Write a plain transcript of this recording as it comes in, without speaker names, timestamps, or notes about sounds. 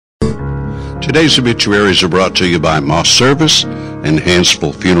Today's obituaries are brought to you by Moss Service and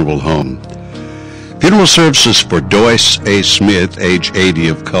Hansville Funeral Home. Funeral services for Doyce A. Smith, age 80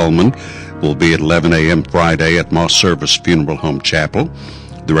 of Coleman, will be at 11 a.m. Friday at Moss Service Funeral Home Chapel.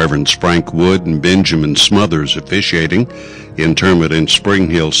 The Reverends Frank Wood and Benjamin Smothers officiating. Interment in Spring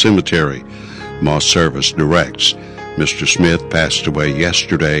Hill Cemetery. Moss Service directs. Mr. Smith passed away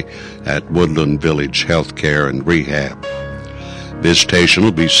yesterday at Woodland Village Healthcare and Rehab. Visitation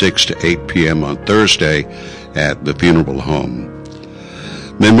will be 6 to 8 p.m. on Thursday at the funeral home.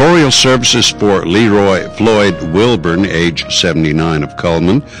 Memorial services for Leroy Floyd Wilburn, age 79 of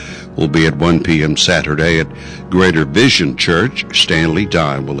Coleman, will be at 1 p.m. Saturday at Greater Vision Church. Stanley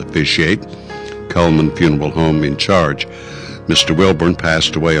Dye will officiate. Coleman Funeral Home in charge. Mr. Wilburn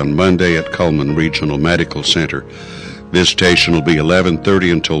passed away on Monday at Coleman Regional Medical Center. Visitation will be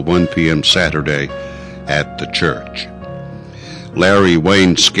 11:30 until 1 p.m. Saturday at the church. Larry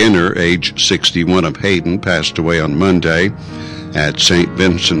Wayne Skinner, age 61 of Hayden, passed away on Monday at St.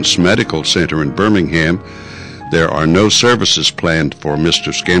 Vincent's Medical Center in Birmingham. There are no services planned for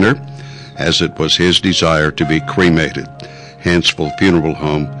Mr. Skinner, as it was his desire to be cremated. Hansville Funeral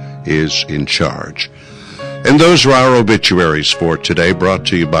Home is in charge. And those are our obituaries for today, brought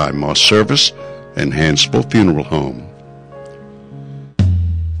to you by Moss Service and Hansville Funeral Home.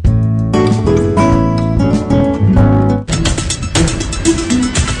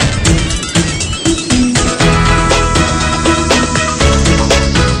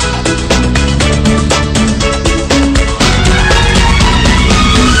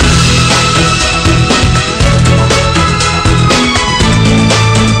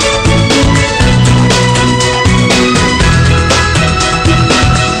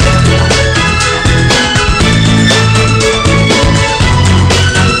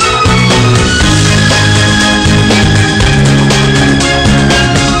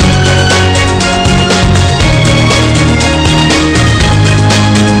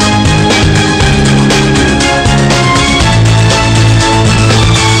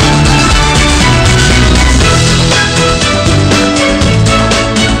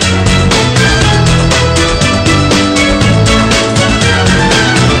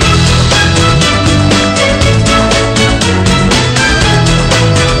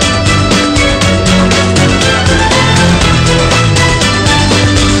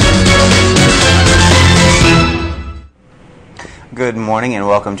 Good morning and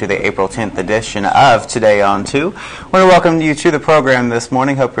welcome to the April 10th edition of Today on 2. I want to welcome you to the program this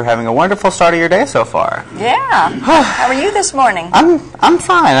morning. Hope you're having a wonderful start of your day so far. Yeah. How are you this morning? I'm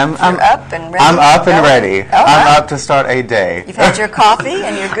fine. I'm up and ready. I'm up and ready. Oh, I'm up to start a day. You've had your coffee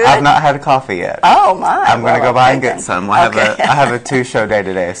and you're good? I've not had a coffee yet. Oh my. I'm going to go by and get some. I have a 2-show day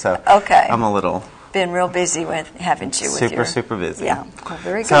today, so okay. I'm a little been real busy with haven't you? Super busy. Yeah, well,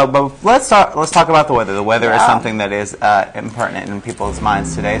 very good. So, but let's talk about the weather. The weather is something that is impertinent in people's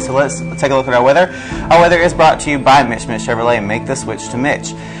minds today. So let's take a look at our weather. Our weather is brought to you by Mitch Chevrolet. Make the switch to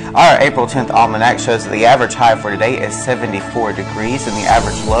Mitch. Our April 10th almanac shows that the average high for today is 74 degrees and the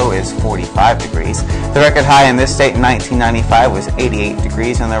average low is 45 degrees. The record high in this state in 1995 was 88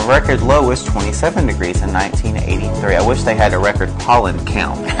 degrees and the record low was 27 degrees in 1983. I wish they had a record pollen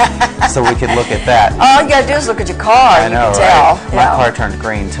count so we could look at that. All you got to do is look at your car. I know, you can right? My car turned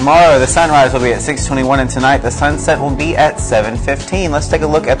green. Tomorrow the sunrise will be at 6:21 and tonight the sunset will be at 7:15. Let's take a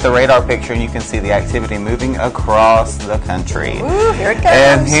look at the radar picture and you can see the activity moving across the country. Ooh, here it comes.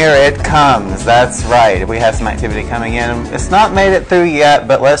 And here it comes. That's right. We have some activity coming in. It's not made it through yet,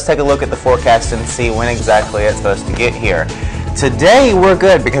 but let's take a look at the forecast and see when exactly it's supposed to get here. Today we're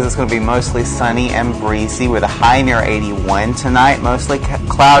good because it's going to be mostly sunny and breezy with a high near 81 tonight, mostly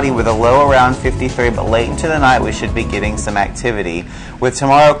cloudy with a low around 53, but late into the night we should be getting some activity. With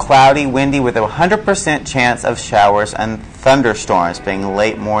tomorrow cloudy, windy with a 100% chance of showers and thunderstorms being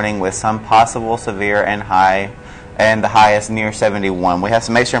late morning with some possible severe and high, and the highest near 71. We have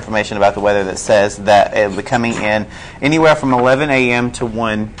some extra information about the weather that says that it will be coming in anywhere from 11 a.m. to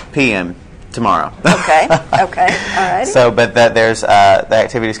 1 p.m. tomorrow. Okay, all right. So, but that there's the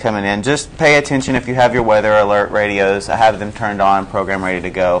activities coming in. Just pay attention if you have your weather alert radios. I have them turned on, program ready to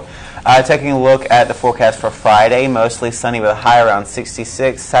go. Taking a look at the forecast for Friday, mostly sunny with a high around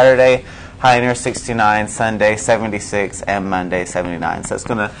 66. Saturday, high near 69. Sunday, 76. And Monday, 79. So it's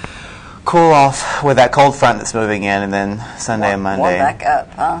going to cool off with that cold front that's moving in, and then Sunday and Monday. Warm back up,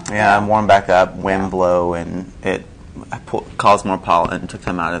 huh? Yeah, warm back up, wind blow, and it cause more pollen to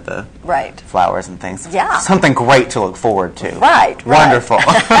come out of the flowers and things. Yeah. Something great to look forward to. Right. Wonderful.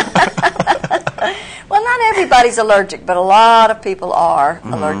 Well, not not everybody's allergic, but a lot of people are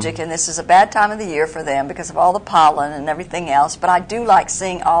allergic, and this is a bad time of the year for them because of all the pollen and everything else. But I do like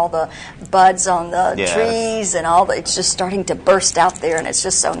seeing all the buds on the trees and all the, it's just starting to burst out there, and it's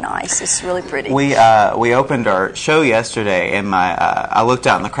just so nice. It's really pretty. We opened our show yesterday, and I looked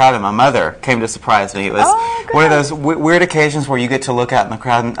out in the crowd, and my mother came to surprise me. It was one of those weird occasions where you get to look out in the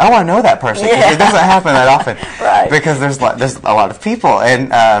crowd and, oh, I know that person. It doesn't happen that often, right? Because there's a lot of people, and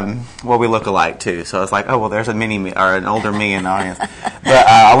well, we look alike too. So I was like, oh well, there's a mini me or an older me in the audience. But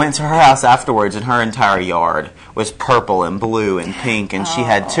I went to her house afterwards, and her entire yard was purple and blue and pink, and she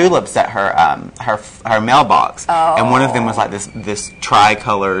had tulips at her mailbox, and one of them was like this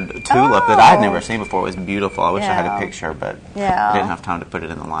tri-colored tulip that I had never seen before. It was beautiful. I wish I had a picture, but I didn't have time to put it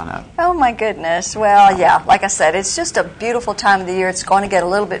in the lineup. Oh my goodness. Well, yeah, like I said, it's just a beautiful time of the year. It's going to get a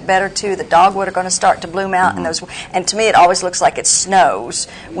little bit better too. The dogwood are going to start to bloom out, and to me it always looks like it snows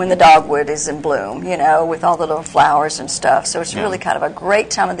when the dogwood is in bloom, you know, with all the little flowers and stuff. So it's really kind of a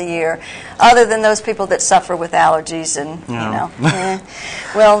great time of the year, other than those people that suffer with allergies and, you know.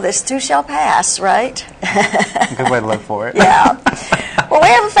 Well, this too shall pass, right? Good way to look for it. Yeah. Well, we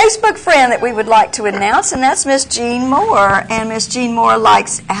have a Facebook friend that we would like to announce, and that's Miss Jean Moore. And Miss Jean Moore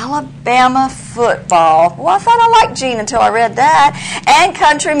likes Alabama football. Well, I thought I liked Jean until I read that. And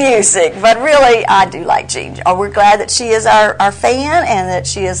country music. But really, I do like Jean. We're glad that she is our fan and that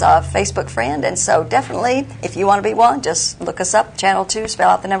she is a Facebook friend. And so definitely, if you want to be one, just look us up, Channel 2, spell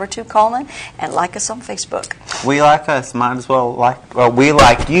out the number 2, Coleman, and like us on Facebook. We like us, might as well like, well, we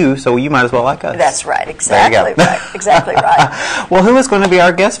like you, so you might as well like us. That's right, exactly right, exactly right. Well, who is going to be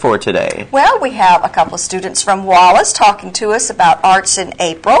our guest for today? Well, we have a couple of students from Wallace talking to us about arts in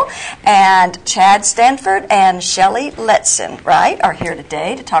April, and Chad Stanford and Shelley Letson, right, are here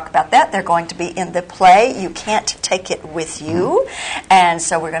today to talk about that. They're going to be in the play You Can't Take It With You, and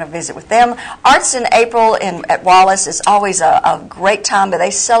so we're going to visit with them. Arts in April at Wallace is always a great time, but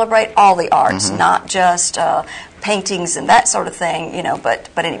they celebrate all the arts, not just paintings and that sort of thing, you know, but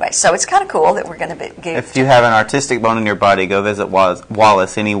anyway, so it's kind of cool that we're going to give... If you have an artistic bone in your body, go visit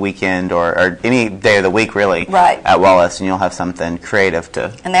Wallace any weekend or any day of the week, really, at Wallace, and you'll have something creative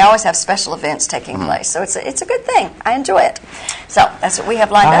to... And they always have special events taking place, so it's a good thing. I enjoy it. So that's what we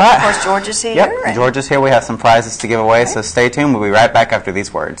have lined up. Of course, George is here. Yep, George is here. We have some prizes to give away, so stay tuned. We'll be right back after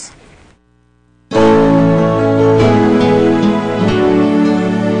these words.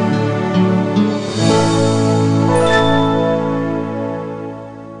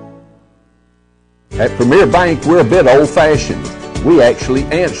 At Premier Bank, we're a bit old-fashioned. We actually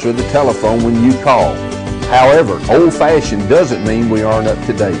answer the telephone when you call. However, old-fashioned doesn't mean we aren't up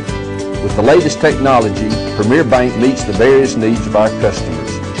to date. With the latest technology, Premier Bank meets the various needs of our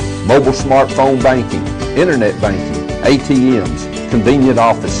customers. Mobile smartphone banking, internet banking, ATMs, convenient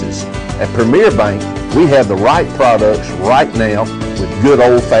offices. At Premier Bank, we have the right products right now with good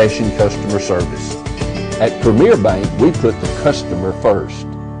old-fashioned customer service. At Premier Bank, we put the customer first.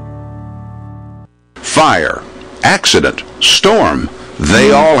 Fire, accident, storm,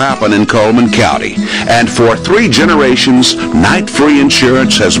 they all happen in Coleman County. And for 3 generations, Night Free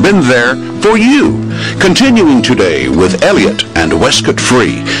Insurance has been there for you. Continuing today with Elliott and Westcott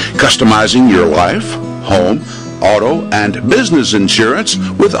Free, customizing your life, home, auto, and business insurance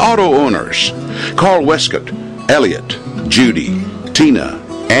with auto owners. Call Westcott, Elliott, Judy, Tina,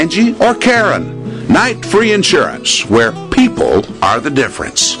 Angie, or Karen. Night Free Insurance, where people are the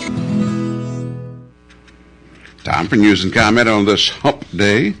difference. Time for news and comment on this hump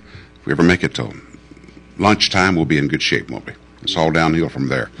day. If we ever make it till lunchtime, we'll be in good shape, won't we? It's all downhill from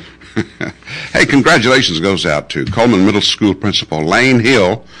there. Hey, congratulations goes out to Coleman Middle School Principal Lane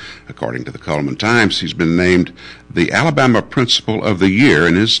Hill. According to the Coleman Times, he's been named the Alabama Principal of the Year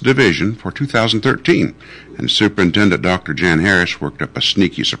in his division for 2013. And Superintendent Dr. Jan Harris worked up a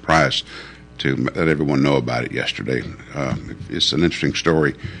sneaky surprise to let everyone know about it yesterday. It's an interesting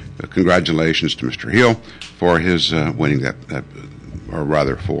story. Congratulations to Mr. Hill for his winning that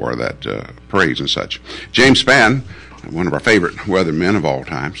praise and such. James Spann, one of our favorite weathermen of all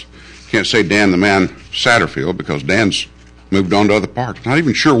times. Can't say Dan the Man Satterfield because Dan's moved on to other parts. Not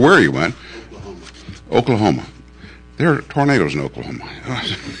even sure where he went. Oklahoma. There are tornadoes in Oklahoma.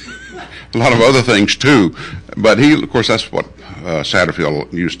 A lot of other things too, but of course, that's what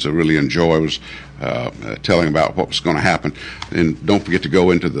Satterfield used to really enjoy was telling about what was going to happen. And don't forget to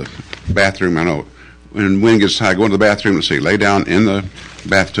go into the bathroom. I know when wind gets high, go into the bathroom and lay down in the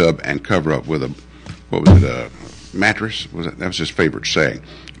bathtub and cover up with a mattress. That was his favorite saying,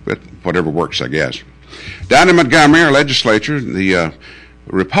 but whatever works, I guess. Down in Montgomery, our legislature, the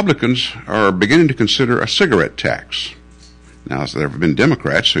Republicans are beginning to consider a cigarette tax. Now, there have been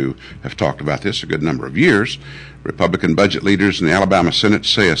Democrats who have talked about this a good number of years. Republican budget leaders in the Alabama Senate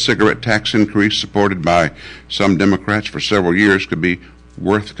say a cigarette tax increase supported by some Democrats for several years could be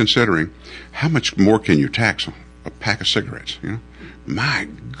worth considering. How much more can you tax a pack of cigarettes? My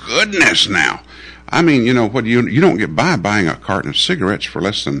goodness now. I mean, what you don't get by buying a carton of cigarettes for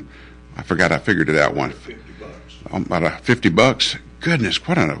less than, I figured it out once. About $50. Goodness,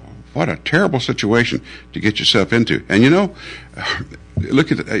 what a terrible situation to get yourself into. And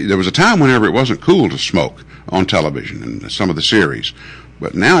look at there was a time whenever it wasn't cool to smoke on television and some of the series,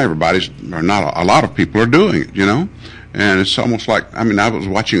 but now a lot of people are doing it, and it's almost like, I was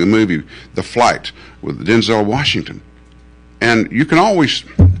watching the movie The Flight with Denzel Washington, and you can always,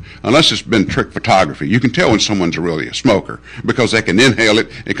 unless it's been trick photography, you can tell when someone's really a smoker because they can inhale it,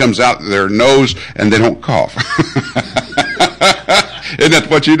 it comes out their nose, and they don't cough. Isn't that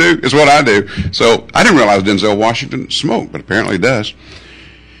what you do? It's what I do. So I didn't realize Denzel Washington smoked, but apparently he does.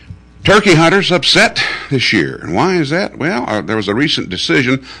 Turkey hunters upset this year. And why is that? Well, there was a recent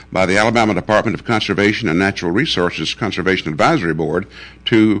decision by the Alabama Department of Conservation and Natural Resources Conservation Advisory Board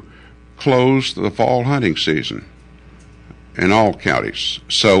to close the fall hunting season in all counties.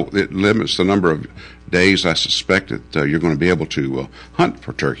 So it limits the number of days I suspect that you're going to be able to hunt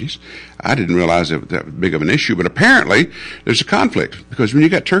for turkeys. I didn't realize that big of an issue, but apparently there's a conflict because when you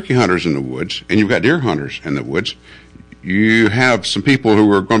got turkey hunters in the woods and you've got deer hunters in the woods, you have some people who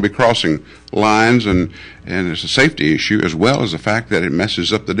are going to be crossing lines, and it's a safety issue as well as the fact that it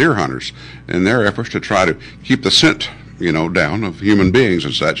messes up the deer hunters in their efforts to try to keep the scent, down of human beings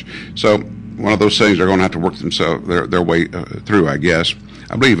and such. So one of those things they're going to have to work their way through, I guess.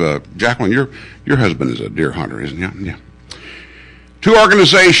 I believe, Jacqueline, your husband is a deer hunter, isn't he? Yeah. Two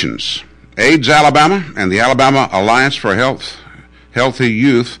organizations, AIDS Alabama and the Alabama Alliance for Healthy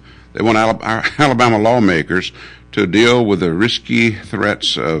Youth, they want Alabama lawmakers to deal with the risky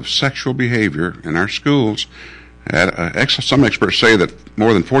threats of sexual behavior in our schools. Some experts say that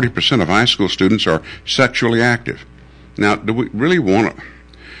more than 40% of high school students are sexually active. Now, do we really want to?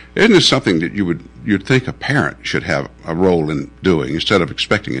 Isn't this something that you'd think a parent should have a role in doing instead of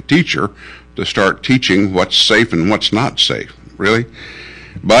expecting a teacher to start teaching what's safe and what's not safe? Really?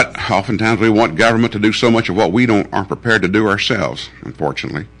 But oftentimes we want government to do so much of what we aren't prepared to do ourselves,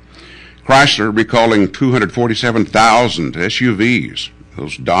 unfortunately. Chrysler recalling 247,000 SUVs,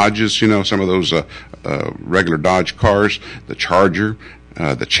 those Dodges, some of those regular Dodge cars, the Charger,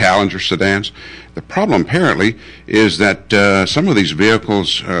 the Challenger sedans. The problem apparently is that some of these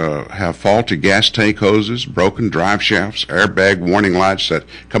vehicles have faulty gas tank hoses, broken drive shafts, airbag warning lights that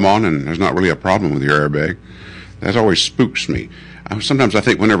come on and there's not really a problem with your airbag. That always spooks me. Sometimes I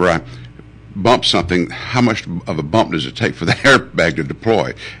think whenever I bump something, how much of a bump does it take for the airbag to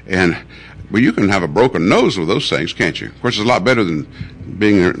deploy? Well, you can have a broken nose with those things, can't you? Of course, it's a lot better than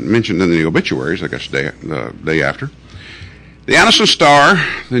being mentioned in the obituaries, I guess, the day after. The Anniston Star,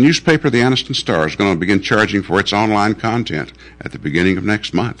 the newspaper The Anniston Star, is going to begin charging for its online content at the beginning of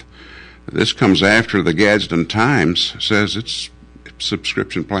next month. This comes after the Gadsden Times says its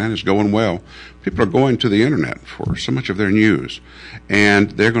subscription plan is going well. People are going to the internet for so much of their news,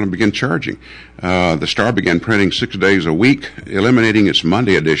 and they're going to begin charging. The Star began printing 6 days a week, eliminating its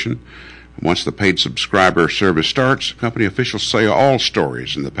Monday edition. Once the paid subscriber service starts, company officials say all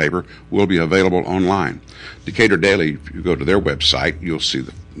stories in the paper will be available online. Decatur Daily, if you go to their website, you'll see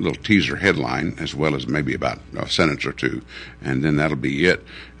the little teaser headline as well as maybe about a sentence or two, and then that'll be it.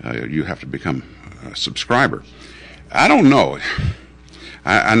 You have to become a subscriber. I don't know.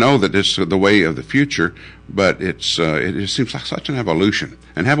 I know that it's the way of the future, but it seems like such an evolution.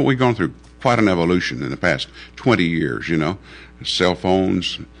 And haven't we gone through quite an evolution in the past 20 years, Cell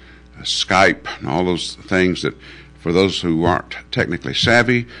phones, Skype, and all those things that for those who aren't technically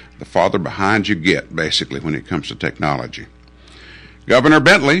savvy, the farther behind you get, basically, when it comes to technology. Governor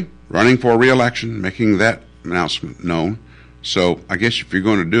Bentley running for re-election, making that announcement known. So I guess if you're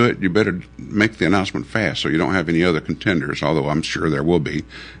going to do it, you better make the announcement fast so you don't have any other contenders, although I'm sure there will be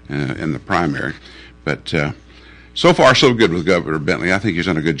in the primary. But so far, so good with Governor Bentley. I think he's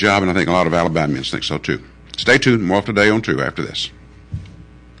done a good job, and I think a lot of Alabamians think so, too. Stay tuned. More Today on 2 after this.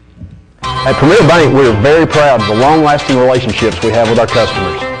 At Premier Bank, we are very proud of the long-lasting relationships we have with our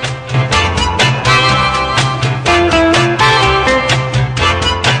customers.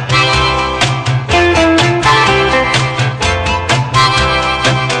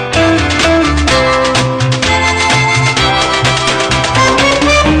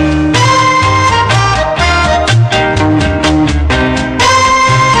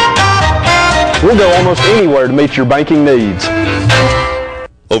 We'll go almost anywhere to meet your banking needs.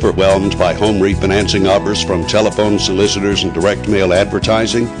 Overwhelmed by home refinancing offers from telephone solicitors and direct mail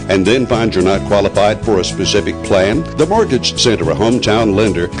advertising, and then find you're not qualified for a specific plan? The Mortgage Center, a hometown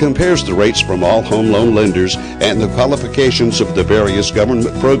lender, compares the rates from all home loan lenders and the qualifications of the various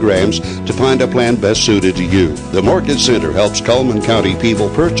government programs to find a plan best suited to you. The Mortgage Center helps Cullman County people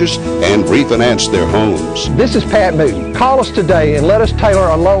purchase and refinance their homes. This is Pat Newton. Call us today and let us tailor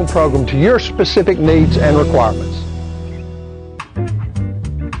a loan program to your specific needs and requirements.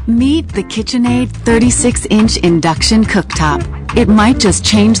 Meet the KitchenAid 36-inch induction cooktop. It might just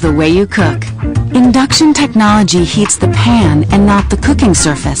change the way you cook. Induction technology heats the pan and not the cooking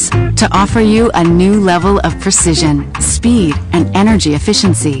surface to offer you a new level of precision, speed, and energy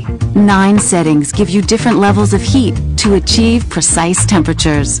efficiency. 9 settings give you different levels of heat to achieve precise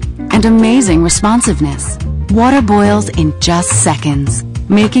temperatures and amazing responsiveness. Water boils in just seconds,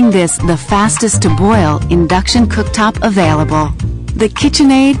 making this the fastest to boil induction cooktop available. The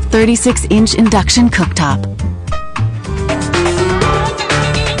KitchenAid 36-inch induction cooktop.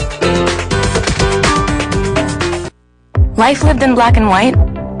 Life lived in black and white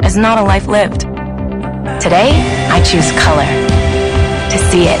is not a life lived. Today, I choose color. To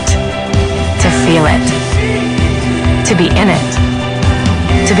see it. To feel it. To be in it.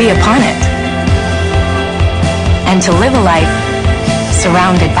 To be upon it. And to live a life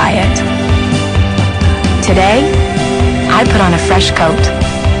surrounded by it. Today, I put on a fresh coat.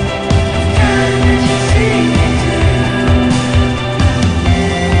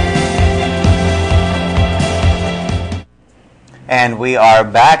 And we are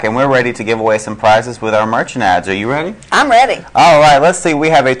back, and we're ready to give away some prizes with our merchant ads. Are you ready? I'm ready. All right, let's see. We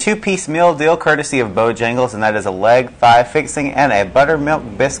have a 2-piece meal deal courtesy of Bojangles, and that is a leg, thigh fixing, and a buttermilk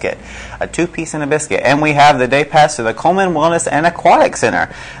biscuit. A 2-piece and a biscuit. And we have the day pass to the Coleman Wellness and Aquatic Center.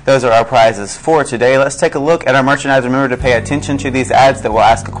 Those are our prizes for today. Let's take a look at our merchant ads. Remember to pay attention to these ads that will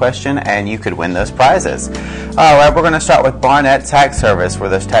ask a question, and you could win those prizes. All right, we're going to start with Barnett Tax Service, where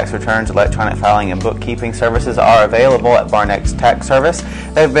those tax returns, electronic filing, and bookkeeping services are available at Barnett's Tax Service.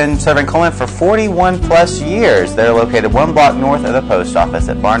 They've been serving Coleman for 41 plus years. They're located 1 block north of the post office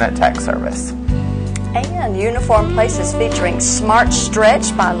at Barnett Tax Service. And Uniform Places featuring Smart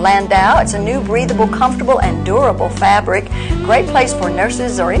Stretch by Landau. It's a new breathable, comfortable, and durable fabric. Great place for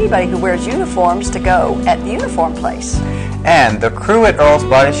nurses or anybody who wears uniforms to go at the Uniform Place. And the crew at Earl's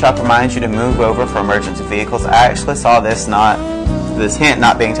Body Shop reminds you to move over for emergency vehicles. I actually saw this hint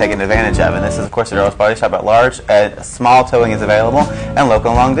not being taken advantage of, and this is of course at Earl's Body Shop at large. Small towing is available and local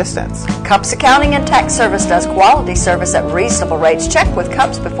and long distance. Cups Accounting and Tax Service does quality service at reasonable rates. Check with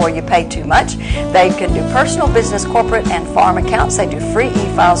Cups before you pay too much. They can do personal, business, corporate, and farm accounts. They do free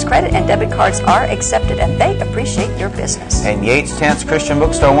e-files, credit and debit cards are accepted, and they appreciate your business. And Yates Chance Christian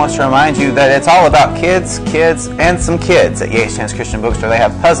Bookstore wants to remind you that it's all about kids, and some kids at Yates Chance Christian Bookstore. They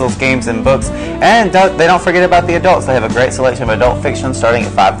have puzzles, games, and books, and they don't forget about the adults. They have a great selection of adult fiction starting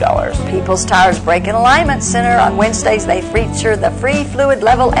at $5. People's Tires Brake and Alignment Center. On Wednesdays, they feature the free fluid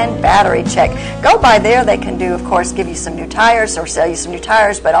level and battery check. Go by there. They can do, of course, give you some new tires or sell you some new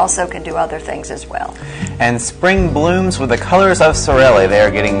tires, but also can do other things as well. And Spring Blooms with the Colors of Sorelli. They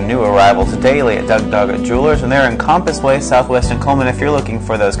are getting new arrivals daily at Doug Doggett Jewelers, and they're in Compass Way, Southwest in Coleman. If you're looking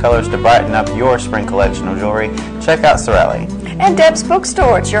for those colors to brighten up your spring collection of jewelry, check out Sorelli. And Deb's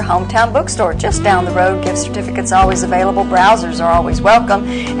Bookstore. It's your hometown bookstore just down the road. Gift certificates always available. Browsers are always welcome.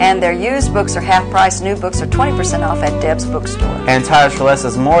 And their used books are half price. New books are 20% off at Deb's Bookstore. And Tires for Less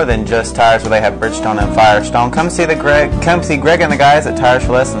is more than just tires, where they have Bridgestone and Firestone. Come see Greg and the guys at Tires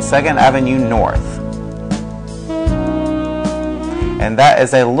for Less on 2nd Avenue North. And that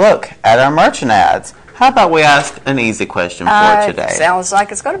is a look at our merchant ads. How about we ask an easy question for today? Sounds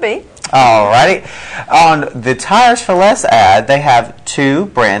like it's going to be. Alrighty. On the Tires for Less ad, they have 2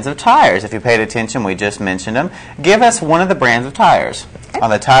 brands of tires. If you paid attention, we just mentioned them. Give us one of the brands of tires on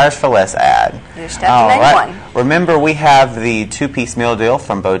the Tires for Less ad. You just have to name one. Remember, we have the 2-piece meal deal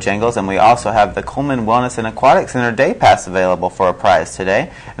from Bojangles, and we also have the Coleman Wellness and Aquatic Center Day Pass available for a prize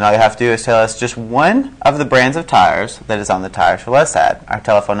today. And all you have to do is tell us just one of the brands of tires that is on the Tires for Less ad. Our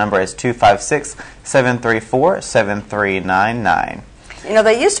telephone number is 256-734-7399. You know,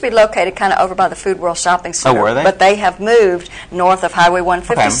 they used to be located kind of over by the Food World Shopping Center. Oh, were they? But they have moved north of Highway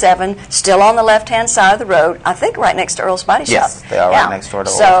 157, still on the left-hand side of the road, I think right next to Earl's Body Shop. Yes, they are right next door to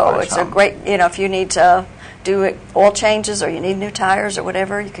Earl's Body Shop. So it's a great, if you need to do oil changes or you need new tires or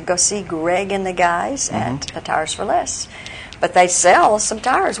whatever, you could go see Greg and the guys at the Tires for Less. But they sell some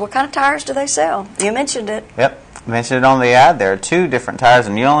tires. What kind of tires do they sell? You mentioned it. Yep, mentioned it on the ad. There are 2 different tires,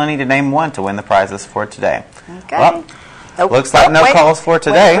 and you only need to name one to win the prizes for today. Okay. Well, looks like no calls for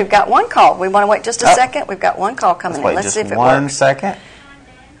today. We've got one call. We want to wait just a second. We've got one call coming in. Let's see if it works. 1 second.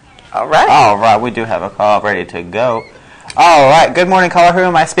 All right. All right, we do have a call ready to go. All right, good morning, caller. Who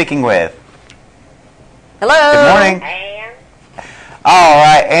am I speaking with? Hello. Good morning. Ann. All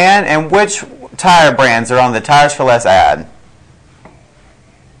right, Ann, and which tire brands are on the Tires for Less ad?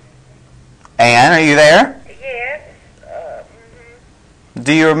 Ann, are you there? Yes.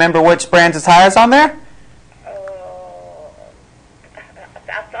 Do you remember which brands of tires on there?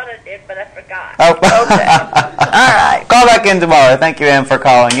 I thought I did, but I forgot. Oh, Okay. All right. Call back in tomorrow. Thank you, Ann, for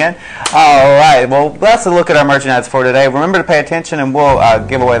calling in. All right. Well, let's look at our merchandise for today. Remember to pay attention, and we'll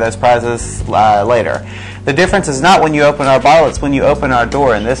give away those prizes later. The difference is not when you open our bottle, it's when you open our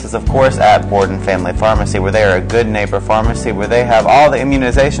door. And this is, of course, at Borden Family Pharmacy, where they are a good neighbor pharmacy, where they have all the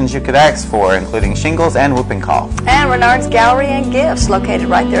immunizations you could ask for, including shingles and whooping cough. And Renard's Gallery and Gifts, located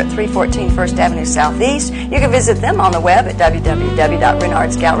right there at 314 First Avenue Southeast. You can visit them on the web at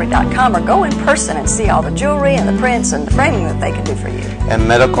www.renardsgallery.com or go in person and see all the jewelry and the prints and the framing that they can do for you. And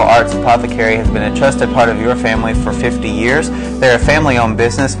Medical Arts Apothecary has been a trusted part of your family for 50 years. They're a family-owned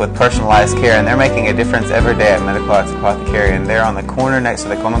business with personalized care, and they're making a difference every day at Medical Arts Apothecary, and they're on the corner next to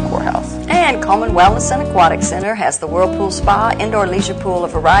the Coleman Courthouse. And Coleman Wellness and Aquatic Center has the Whirlpool Spa, indoor leisure pool, a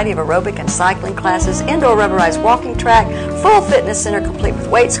variety of aerobic and cycling classes, indoor rubberized walking track, full fitness center complete with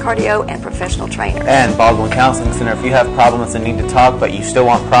weights, cardio, and professional trainers. And Baldwin Counseling Center, if you have problems and need to talk but you still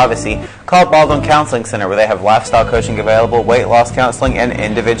want privacy, call Baldwin Counseling Center, where they have lifestyle coaching available, weight loss counseling, and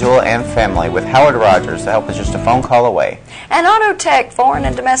individual and family with Howard Rogers. The help is just a phone call away. And Auto Tech, foreign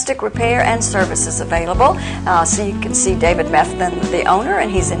and domestic repair and services available. So you can see David Methvin, the owner,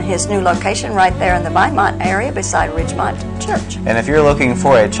 and he's in his new location right there in the Vinemont area beside Ridgemont Church. And if you're looking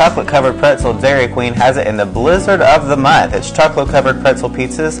for a chocolate-covered pretzel, Dairy Queen has it in the blizzard of the month. It's chocolate-covered pretzel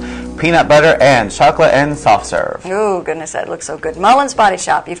pizzas, peanut butter, and chocolate and soft serve. Oh, goodness, that looks so good. Mullins Body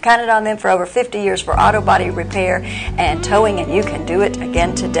Shop. You've counted on them for over 50 years for auto body repair and towing, and you can do it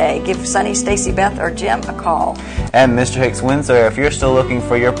again today. Give Sunny, Stacy, Beth, or Jim a call. And Mr. Hicks Windsor, if you're still looking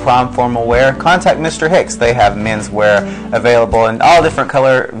for your prom formal wear, contact Mr. Hicks. They have men's wear available in all different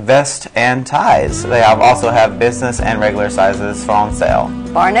color vests and ties. They also have business and regular sizes for on sale.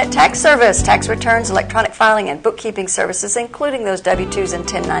 Barnett Tax Service, tax returns, electronic filing, and bookkeeping services, including those W-2s and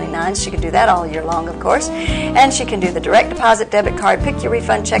 1099s. She can do that all year long, of course. And she can do the direct deposit, debit card, pick your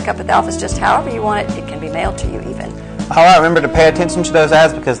refund, check up at the office, just however you want it. It can be mailed to you even. All right, remember to pay attention to those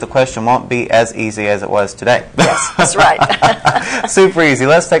ads because the question won't be as easy as it was today. Yes, that's right. Super easy.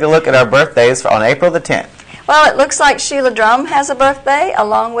 Let's take a look at our birthdays on April the 10th. Well, it looks like Sheila Drum has a birthday,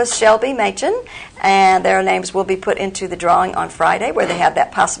 along with Shelby Machen, and their names will be put into the drawing on Friday, where they have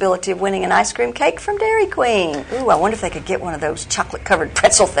that possibility of winning an ice cream cake from Dairy Queen. Ooh, I wonder if they could get one of those chocolate-covered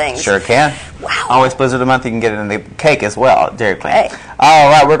pretzel things. Sure can. Wow. Always Blizzard of the Month. You can get it in the cake as well at Dairy Queen. Hey. All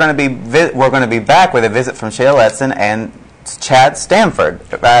right, we're going to be back with a visit from Sheila Letson and Chad Stanford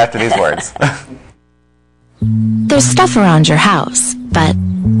right after these words. There's stuff around your house, but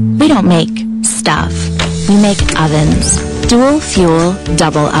we don't make stuff. We make ovens. Dual fuel,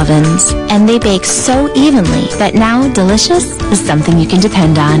 double ovens. And they bake so evenly that now delicious is something you can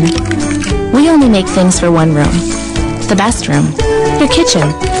depend on. We only make things for one room. The best room. Your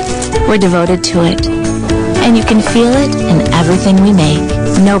kitchen. We're devoted to it. And you can feel it in everything we make.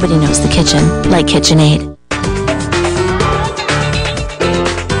 Nobody knows the kitchen like KitchenAid.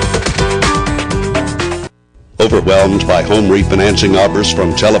 Overwhelmed by home refinancing offers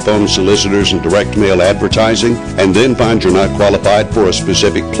from telephone solicitors and direct mail advertising, and then find you're not qualified for a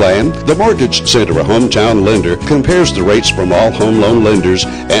specific plan? The Mortgage Center, a hometown lender, compares the rates from all home loan lenders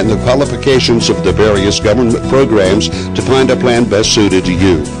and the qualifications of the various government programs to find a plan best suited to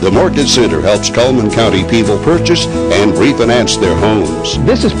you. The Mortgage Center helps Coleman County people purchase and refinance their homes.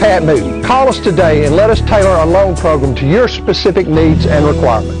 This is Pat Newton. Call us today and let us tailor a loan program to your specific needs and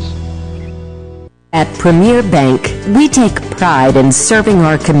requirements. At Premier Bank, we take pride in serving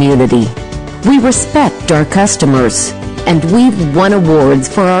our community. We respect our customers, and we've won awards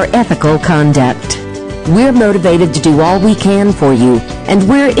for our ethical conduct. We're motivated to do all we can for you, and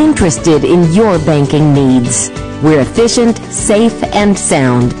we're interested in your banking needs. We're efficient, safe, and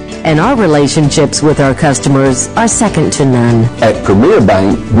sound, and our relationships with our customers are second to none. At Premier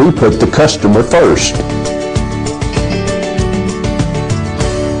Bank, we put the customer first.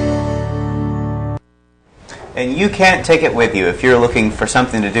 And you can't take it with you if you're looking for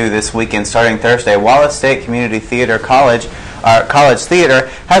something to do this weekend starting Thursday. Wallace State Community Theatre College Theater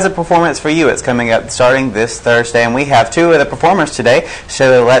has a performance for you. It's coming up starting this Thursday, and we have two of the performers today.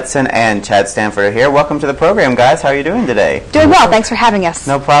 Sheila Letson and Chad Stanford are here. Welcome to the program, guys. How are you doing today? Doing well. Thanks for having us.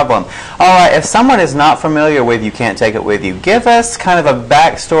 No problem. All right, if someone is not familiar with You Can't Take It With You, give us kind of a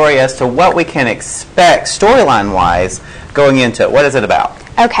backstory as to what we can expect storyline-wise going into it. What is it about?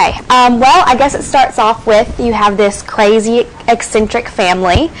 Okay, well, I guess it starts off with you have this crazy, eccentric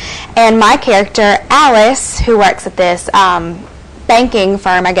family, and my character, Alice, who works at this banking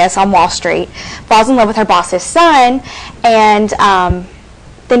firm, I guess, on Wall Street, falls in love with her boss's son, and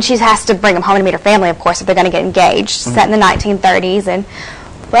then she has to bring him home to meet her family, of course, if they're going to get engaged. Set in the 1930s, and,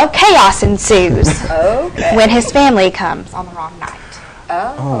 well, chaos ensues when his family comes on the wrong night.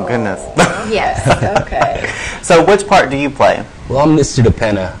 Oh, goodness. Yes. Okay. So which part do you play? Well, I'm Mr.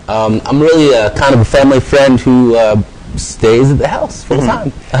 DePenna. I'm really kind of a family friend who stays at the house full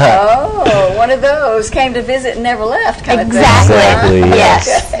time. Oh, one of those came to visit and never left kind of thing. Exactly,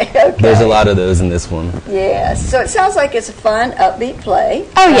 yes. Okay. There's a lot of those in this one. Yes. So it sounds like it's a fun, upbeat play.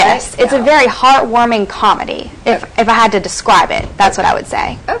 Oh, right? yes. It's a very heartwarming comedy. If I had to describe it, that's what I would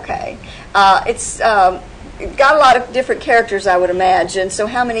say. Okay. It's got a lot of different characters, I would imagine. So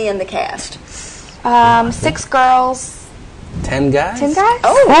how many in the cast? 6 girls. 10 guys? 10 guys?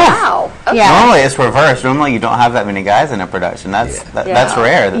 Oh, wow. Okay. Yeah. Normally it's reversed. Normally you don't have that many guys in a production. That's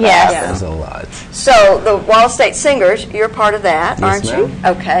rare that happens. There's a lot. So the Wallace State Singers, you're part of that, Yes, aren't you?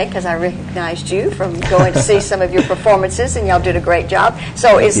 ma'am. Okay, because I recognized you from going to see some of your performances, and y'all did a great job.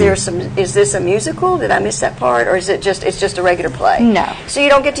 So is this a musical? Did I miss that part, or is it just a regular play? No. So you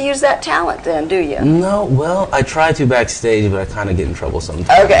don't get to use that talent then, do you? No, well, I try to backstage, but I kind of get in trouble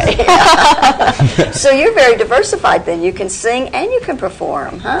sometimes. Okay. So you're very diversified then. You can sing and you can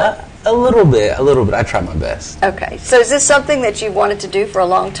perform, huh? A little bit. I try my best. Okay. So is this something that you wanted to do for a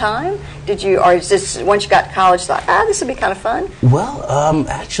long time? Did you, or is this, once you got to college, thought, this would be kind of fun? Well,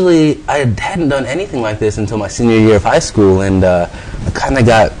 actually, I hadn't done anything like this until my senior year of high school, and I kind of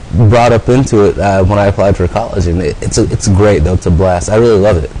got brought up into it when I applied for college, and it's great, though. It's a blast. I really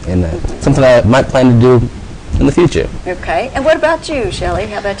love it, and something I might plan to do in the future. Okay. And what about you, Shelley?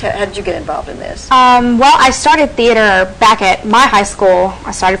 How did you get involved in this? Well, I started theater back at my high school.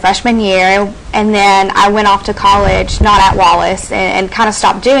 I started freshman year, and then I went off to college, not at Wallace, and kind of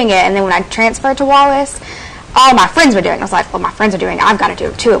stopped doing it. And then when I transferred to Wallace, all my friends were doing it. I was like, well, my friends are doing it. I've got to do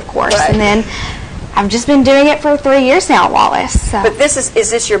it too, of course. Right. And then I've just been doing it for 3 years now at Wallace. So. But is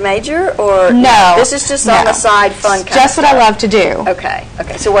this your major, or no? This is just on the side, fun kind just of what stuff? I love to do. Okay.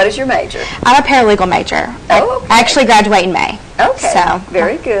 Okay. So what is your major? I'm a paralegal major. Oh, okay. I actually graduate in May. Okay. So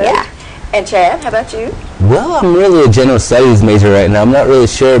very good. Yeah. And Chad, how about you? Well, I'm really a general studies major right now. I'm not really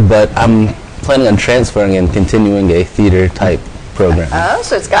sure, but I'm planning on transferring and continuing a theater type program. Oh,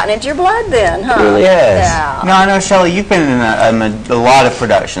 so it's gotten into your blood then, huh? It really has. Yeah. Now, I know, Shelley, you've been in a lot of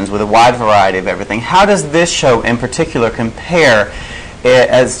productions with a wide variety of everything. How does this show in particular compare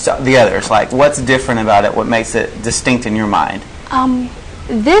as the others? Like, what's different about it? What makes it distinct in your mind?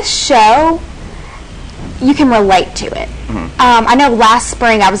 This show, you can relate to it. I know last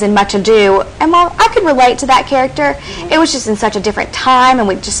spring I was in Much Ado, and while I could relate to that character, it was just in such a different time, and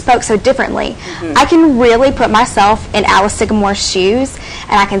we just spoke so differently. I can really put myself in Alice Sycamore's shoes,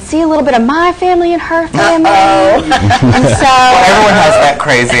 and I can see a little bit of my family and her family. And so, Well, everyone has that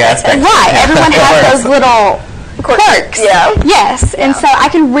crazy aspect. right, everyone has those little quirks. Yeah. Yes, and so I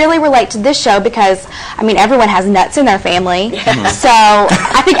can really relate to this show because, I mean, everyone has nuts in their family. So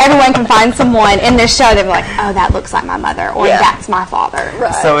I think everyone can find someone in this show that be like, oh, that looks like my mother, or that's my father.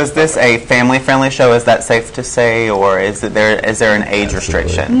 Right. So is this a family-friendly show? Is that safe to say, or is there an age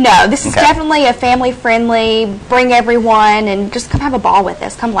restriction? No, this is definitely a family-friendly, bring everyone, and just come have a ball with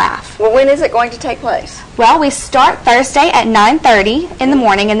us. Come laugh. Well, when is it going to take place? Well, we start Thursday at 9:30 in the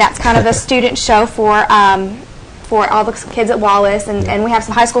morning, and that's kind of a student show for all the kids at Wallace, and we have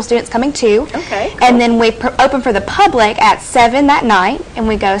some high school students coming too. Okay, cool. And then we open for the public at 7 that night, and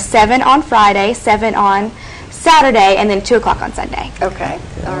we go 7 on Friday, 7 on Saturday, and then 2 o'clock on Sunday. Okay,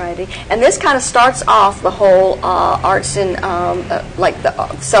 all righty. And this kind of starts off the whole arts and, like the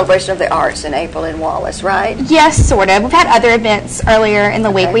celebration of the arts in April in Wallace, right? Yes, sort of. We've had other events earlier in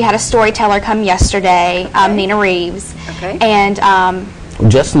the week. We had a storyteller come yesterday, Nina Reeves. Okay. And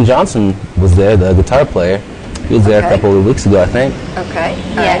Justin Johnson was there, the guitar player. He was there a couple of weeks ago, I think. Okay.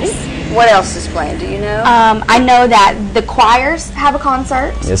 Yes. Alrighty. What else is planned? Do you know? I know that the choirs have a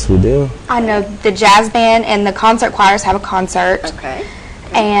concert. Yes, we do. I know the jazz band and the concert choirs have a concert. Okay.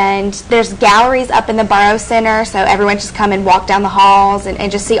 And there's galleries up in the Borough Center, so everyone just come and walk down the halls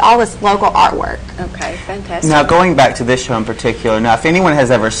and just see all this local artwork. Okay, fantastic. Now, going back to this show in particular, now, if anyone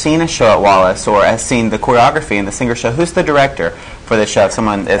has ever seen a show at Wallace or has seen the choreography and the singer show, who's the director for this show, if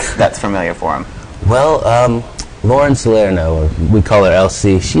someone that's familiar for him? Well, Lauren Salerno, or we call her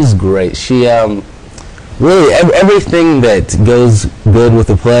LC, she's great. She, really, everything that goes good with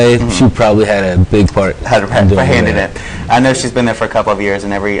the play, she probably had a big part Had her hand in it. I know she's been there for a couple of years,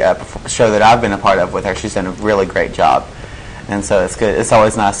 and every show that I've been a part of with her, she's done a really great job. And so it's good. It's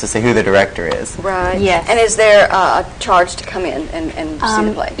always nice to see who the director is. Right. Yes. And is there a charge to come in and see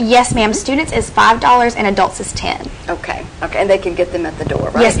the play? Yes, ma'am. Students is $5 and adults is $10. Okay. Okay. And they can get them at the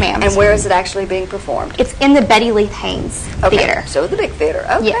door, right? Yes, ma'am. And where is it actually being performed? It's in the Betty Leith Haynes Theater. So the big theater.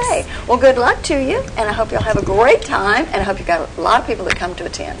 Okay. Yes. Well, good luck to you, and I hope you'll have a great time, and I hope you've got a lot of people that come to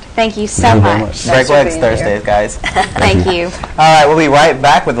attend. Thank you so much. Break legs Thursdays, guys. Thank you. All right, we'll be right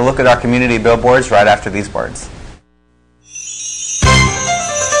back with a look at our community billboards right after these words.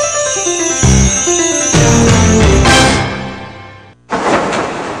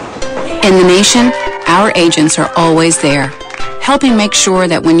 In the nation, our agents are always there, helping make sure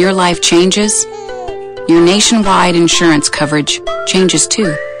that when your life changes, your nationwide insurance coverage changes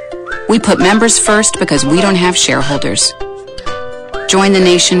too. We put members first because we don't have shareholders. Join the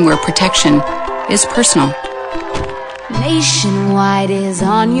nation where protection is personal. Nationwide is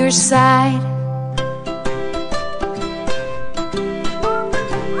on your side.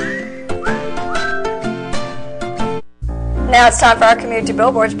 Now it's time for our community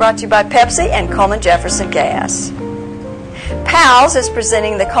billboards, brought to you by Pepsi and Coleman Jefferson Gas. PALS is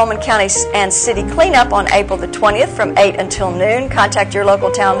presenting the Coleman County and City Cleanup on April the 20th from 8 until noon. Contact your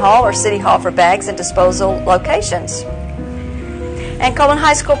local town hall or city hall for bags and disposal locations. And Coleman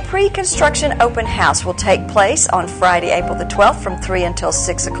High School pre-construction open house will take place on Friday, April the 12th from 3 until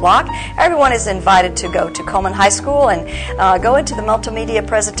 6 o'clock. Everyone is invited to go to Coleman High School and go into the multimedia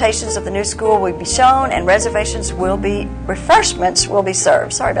presentations of the new school will be shown, and refreshments will be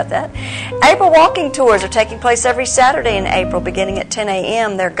served. Sorry about that. April walking tours are taking place every Saturday in April beginning at 10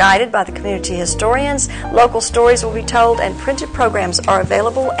 a.m. They're guided by the community historians. Local stories will be told and printed programs are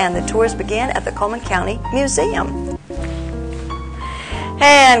available, and the tours begin at the Coleman County Museum.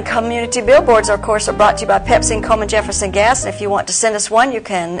 And community billboards, of course, are brought to you by Pepsi and Coleman Jefferson Gas. And if you want to send us one, you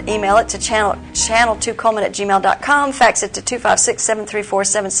can email it to channel2coleman@gmail.com, fax it to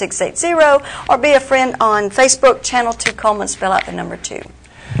 256-734-7680, or be a friend on Facebook, Channel 2 Coleman, spell out the number 2.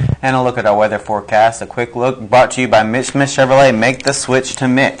 And a look at our weather forecast. A quick look brought to you by Mitch Smith Chevrolet. Make the switch to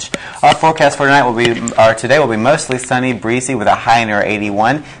Mitch. Our forecast for today will be mostly sunny, breezy with a high near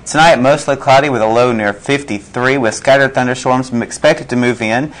 81. Tonight, mostly cloudy with a low near 53, with scattered thunderstorms expected to move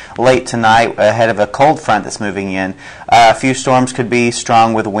in late tonight ahead of a cold front that's moving in. A few storms could be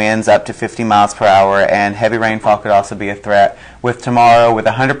strong with winds up to 50 miles per hour, and heavy rainfall could also be a threat. With tomorrow, with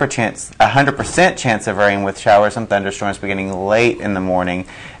a 100% chance of rain with showers and thunderstorms beginning late in the morning,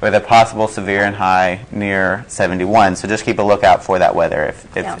 with a possible severe and high near 71. So just keep a lookout for that weather.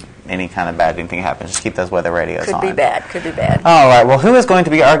 If any kind of bad anything happens, just keep those weather radios on. Could be bad. All right. Well, who is going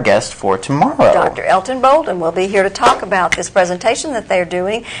to be our guest for tomorrow? Dr. Elton Bolden will be here to talk about this presentation that they're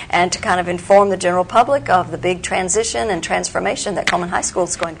doing and to kind of inform the general public of the big transition and transformation that Coleman High School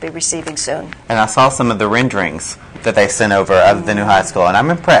is going to be receiving soon. And I saw some of the renderings that they sent over of the new high school, and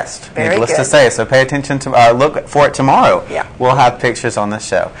I'm impressed. Very needless good. to say, so pay attention to look for it tomorrow. Yeah. We'll have pictures on the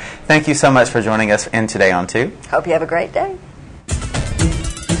show. Thank you so much for joining us in Today on 2. Hope you have a great day.